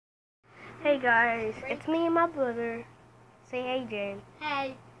Hey guys, it's me and my brother. Say hey, Jen.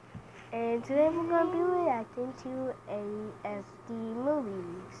 Hey. And today we're going to be reacting to ASD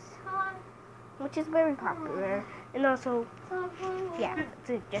movies, which is very popular. And also, yeah,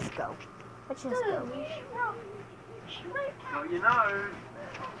 so just go. Let's just go. Well, you know.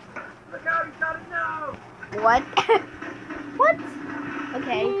 Look out, he's got a nose. What? What?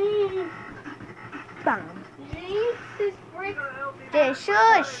 Okay. Bam. Jen,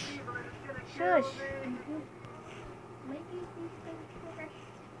 shush. Shush.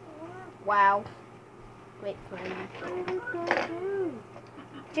 Wow. Wait for me.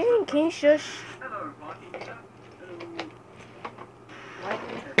 Jen, can you shush? Hello, Marky. What?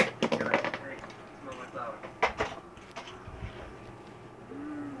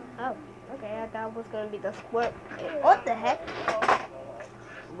 Oh, okay, I thought it was gonna be the squirt. What the heck?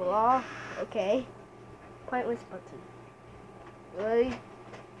 Blah. Okay. Pointless button. Really?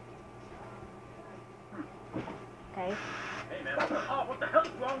 Okay. Hey, man, what the hell is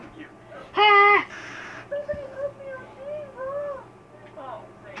wrong with you? Ha! Somebody help me, I'm being wrong. Oh,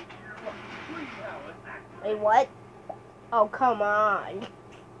 thank you. Please help us. Wait, what? Oh, come on.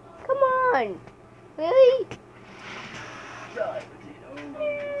 Come on. Really? Dry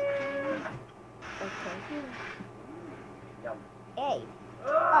potatoes. Okay. Yum. Hey.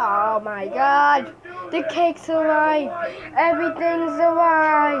 Oh my god. The cake's alive. Everything's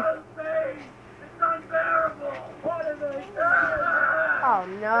alive. It's unbearable. What is it? Oh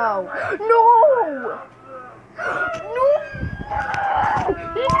no. No!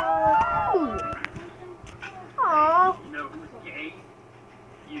 No! Aw. You know who's gay?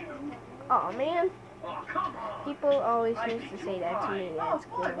 You. Oh man. Oh, come on. People always used to say that to me at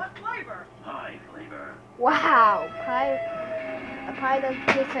school. What flavor? Pie flavor. Wow. Pie. A pie doesn't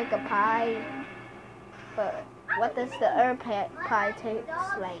taste like a pie. But what does the herb pie taste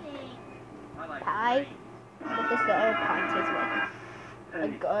like? I like Pie? What does the herb pie taste like? A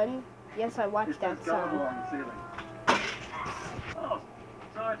gun? Yes, I watched that song. on the ceiling. Oh,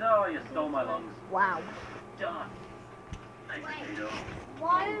 so I tell you stole my lungs. Wow. Done. Nice potato.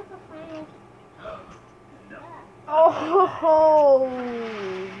 Why is the final? No. Oh,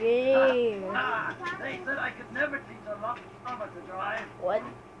 yeah. They said I could never teach a llama to drive. What?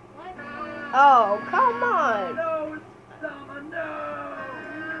 Oh, come on. No, llama, no.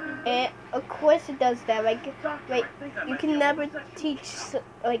 And of course it does that. Like, wait, you can never teach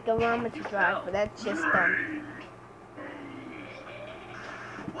like a llama to drive, but that's just I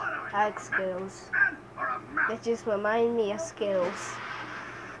like skills. That just remind me of skills.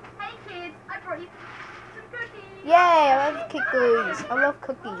 Hey kids, I brought you some cookies. Yay! I love cookies. I love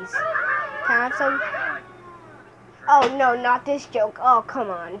cookies. Can I have some? Oh no, not this joke. Oh come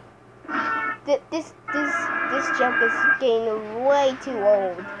on. This joke is getting way too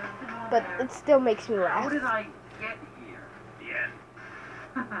old, but it still makes me laugh. How did I get here? The end.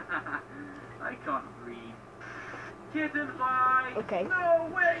 I can't breathe. Kitten fly. Okay. No,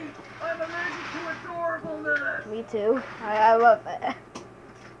 wait. I'm allergic to adorableness. Me too. I love it.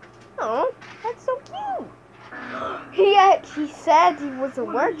 Oh, that's so cute. He said he was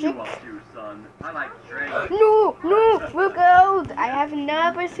What are you allergic. up to, son? I like Trey. No, look out! I have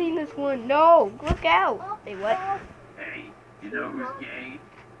never seen this one. No, look out. Wait, what? Hey, you know who's gay?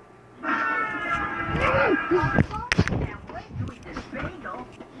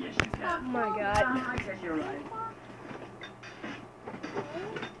 Yes, you Oh can. my god. I guess you're right.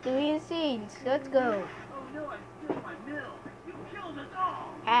 3 scenes. Let's go. Oh no, I spilled my milk. You killed us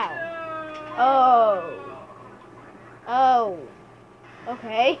all. Ow. No. Oh.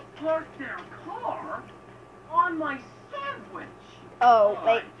 Okay. Parked their car on my sandwich. Oh,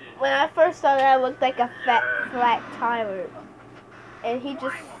 wait. When I first saw that, it looked like a flat tire. And he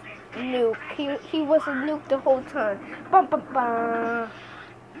just nuked. He was a nuke the whole time. Bum, bum, bum.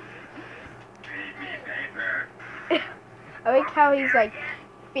 I like how he's like,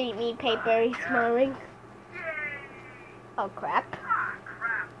 beat me paper, he's smiling. Oh crap. Ah,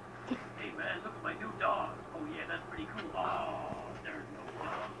 crap. Hey man, look at my new dog. Oh yeah, that's pretty cool. Oh, there's no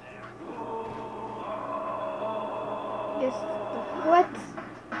dog there. Oh. Yes. What?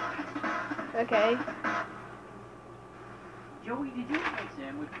 Okay. Joey, did you make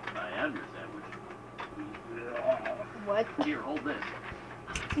sandwich? I am your sandwich. What? Here, hold this.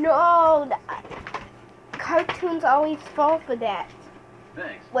 No! Cartoons always fall for that.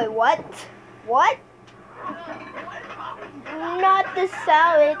 Thanks. Wait, what? What? Not the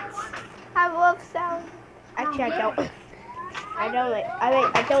salads. I love salad. Actually, I don't. I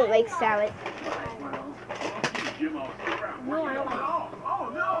don't like salad. No, I don't. Oh,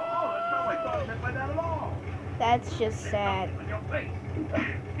 no. Oh, that's not what I thought meant by that at all. That's just sad. On your face.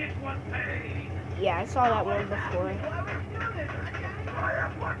 It was paid. Yeah, I saw that one before.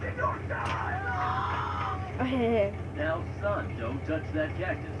 Now, son, don't touch that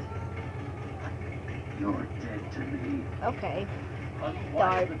cactus. You're dead to me. Okay.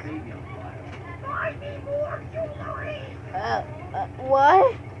 Why is the baby on fire? I need more jewelry.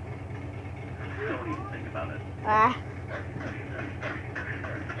 What? Don't even think about it. Ah.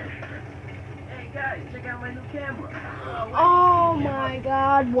 Hey guys, check out my new camera. Oh my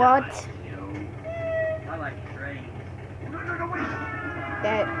God! What? I like trains. No, wait.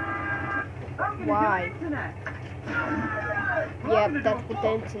 That. Why? Yep, that's what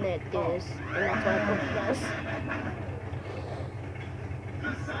the internet is, and that's what it does.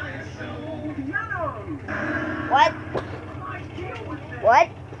 What? What?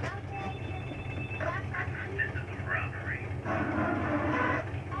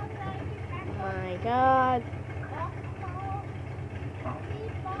 Oh my God.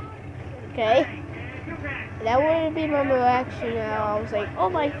 Okay. That wouldn't be my reaction now. I was like, oh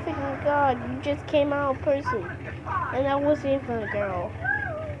my freaking God, you just came out in person. And that wasn't even a girl.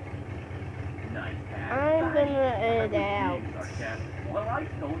 I'm gonna edit that out. Well, I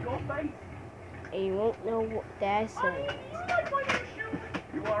stole your face. And you won't know what that says.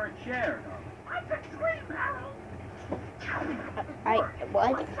 You are a chair,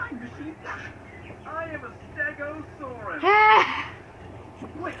 What? I am a stegosaurus. Ha!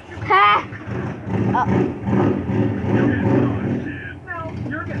 Wait, Ha! Oh. now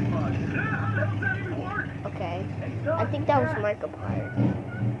you're getting bugged. That doesn't even work. Okay. Hey, son, I think that was Markiplier.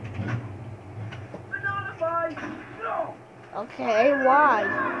 banana fight. No. Okay, why?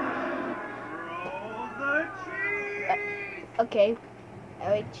 Roll the cheese. Okay. I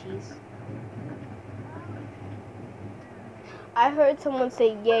like cheese. I heard someone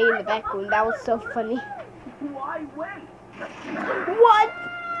say yay in the background. That was so funny. Why wait? What?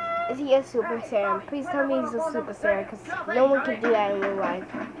 Is he a Super Saiyan? Please tell me he's a Super Saiyan, because no one can do that in real life.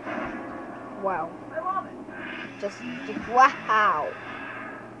 Wow. I love it. Just wow.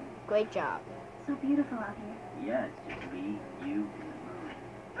 Great job. So beautiful out here. Yes, just me, you, and the moon.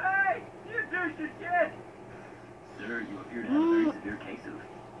 Hey, you douche your shit. Sir, you appear to have a very severe case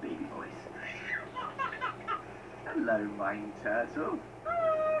of baby voice. Hello, Mind Turtle.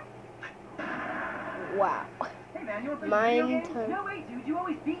 Wow. Hey man, you want to play Mind video games? Turtle. No way, dude, you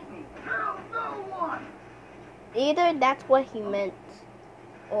always beat me. Hell no one. Either that's what he meant,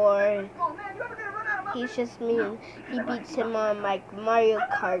 or Oh man, you ever gonna run out of he's just mean. He beats him on like Mario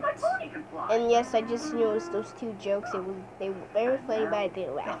Kart. And yes, I just noticed those two jokes. They were very funny, but I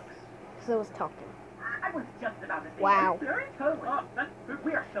didn't laugh because I was talking. I was just about to say Wow. Very totally. Oh,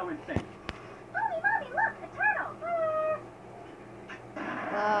 we are so insane. Mommy, look, a turtle.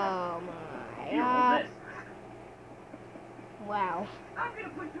 Oh my Feel God! this. Wow. I'm gonna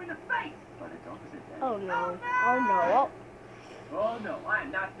put you in the face. But it's opposite then. Oh no! Oh no! Oh no, I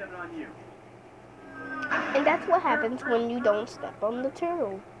am not stepping on you. And that's what happens when you don't step on the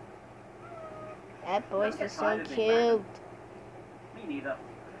turtle. That voice is so cute. Me neither.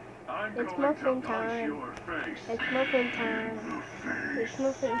 It's muffin time. It's muffin time. It's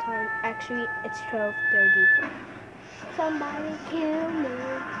muffin time. Actually, it's 12:30. Somebody kill me.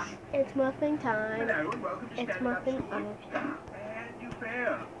 It's muffin time. Hello and welcome to It's Stand Up muffin. Short. And you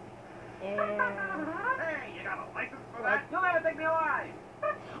fail. Yeah. Hey, you got a license for that? You'll never take me alive.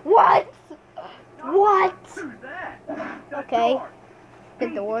 What? What? Who's that? Okay. door. The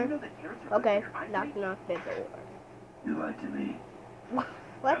Hey, door. did you know that carrots are Okay. good for your Knock, eyesight? knock the door. You lied to me.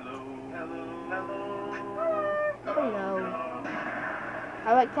 What? Hello. Hello. Oh no.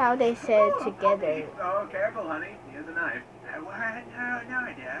 I like how they said it together. Oh, careful, honey. Here's a knife. No, I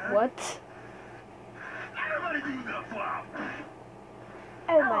don't. What? Everybody do the flop.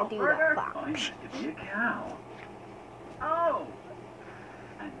 Everybody do that I flop. used to be a cow. Oh.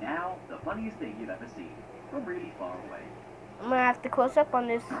 And now, the funniest thing you've ever seen. From really far away. I'm gonna have to close up on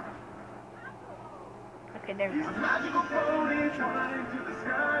this. Okay, there we He's go. a magical pony flying through the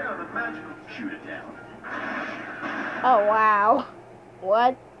sky on a magical shoot it down. Oh wow.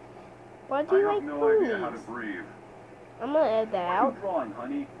 What? Why do you I like have no idea how to ponies? breathe. I'm gonna edit that What are you out. drawing,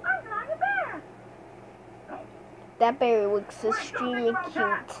 honey? I'm drawing a bear. That berry looks extremely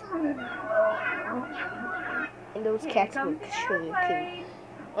cute. And those cats look extremely cute.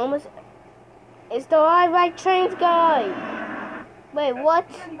 Almost. It's the I Like Trains guy. Wait, what?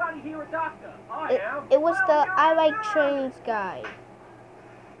 Is anybody here a doctor? I It, am. it was the I Like Trains guy.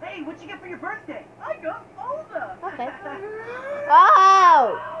 Hey, what'd you get for your birthday? I got older. Okay.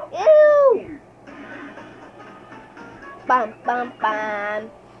 Oh! Ew! Bum bum bum.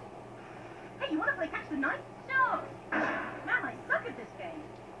 Hey, you want to play catch the knife? Sure. Man, I suck at this game.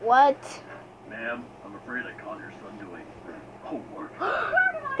 What? Ma'am, I'm afraid I caught your son doing homework.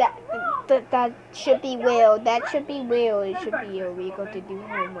 That should be Will. That should be Will. It should be illegal to do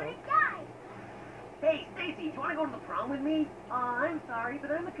homework. Hey, Stacy, do you want to go to the prom with me? I'm sorry,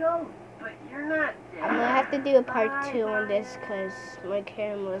 but I'm the coach. But you're not dead. I'm gonna have to do a part 2 on this because my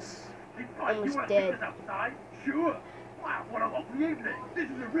camera's almost dead. Outside? Sure. Wow, what a lovely evening. This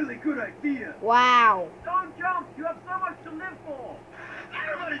is a really good idea. Wow. Don't jump. You have so much to live for.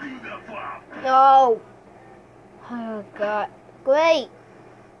 Everybody do the flop. No. Oh God. Great.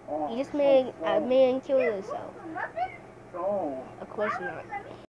 You just made a man kill himself. No. Of course not.